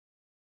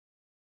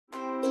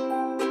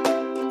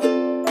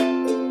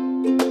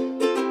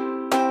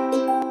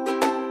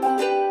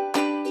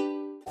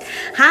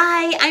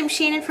Hi, I'm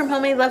Shannon from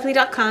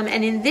HomemadeLovely.com,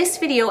 and in this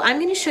video I'm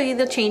going to show you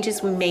the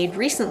changes we made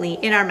recently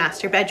in our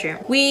master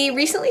bedroom. We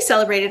recently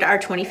celebrated our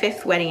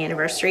 25th wedding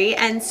anniversary,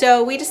 and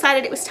so we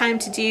decided it was time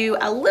to do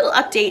a little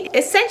update.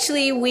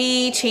 Essentially,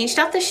 we changed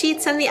out the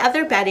sheets and the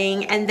other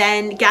bedding and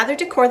then gathered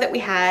decor that we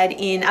had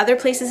in other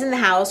places in the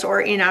house or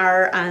in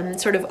our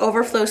sort of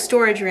overflow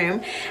storage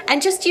room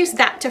and just used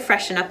that to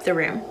freshen up the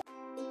room.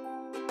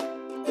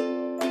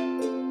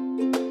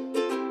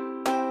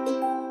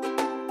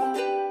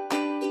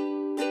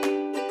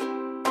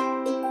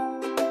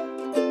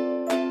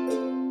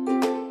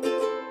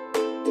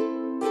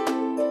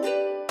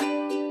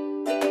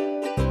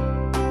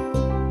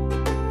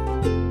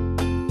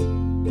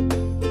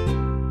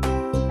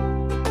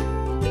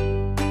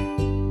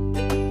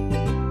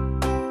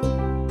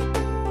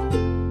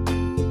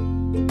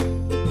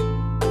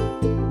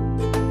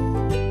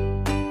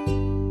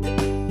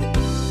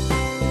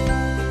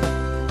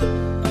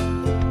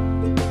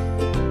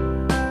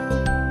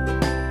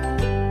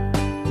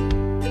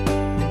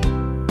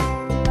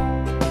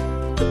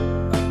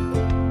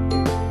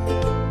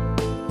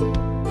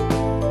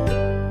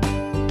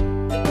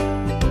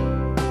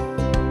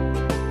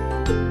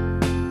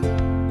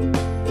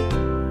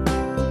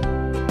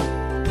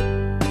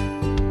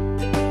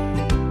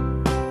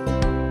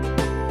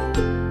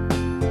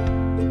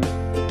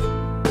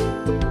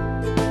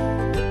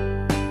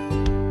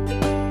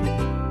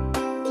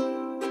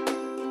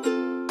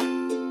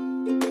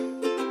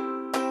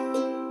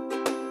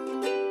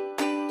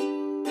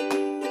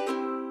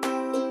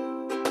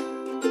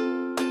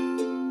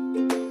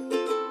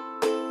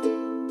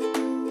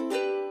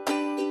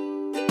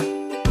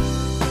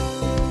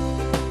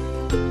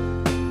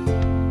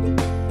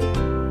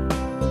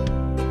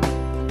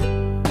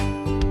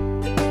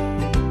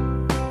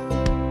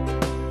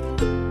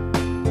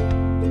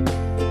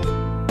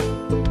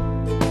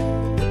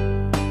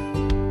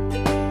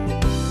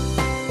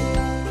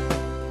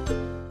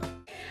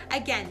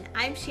 Again,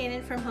 I'm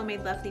Shannon from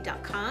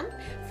HomemadeLovely.com.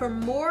 For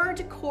more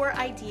decor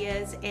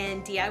ideas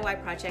and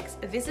DIY projects,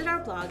 visit our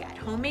blog at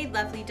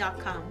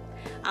HomemadeLovely.com.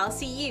 I'll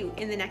see you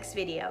in the next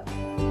video.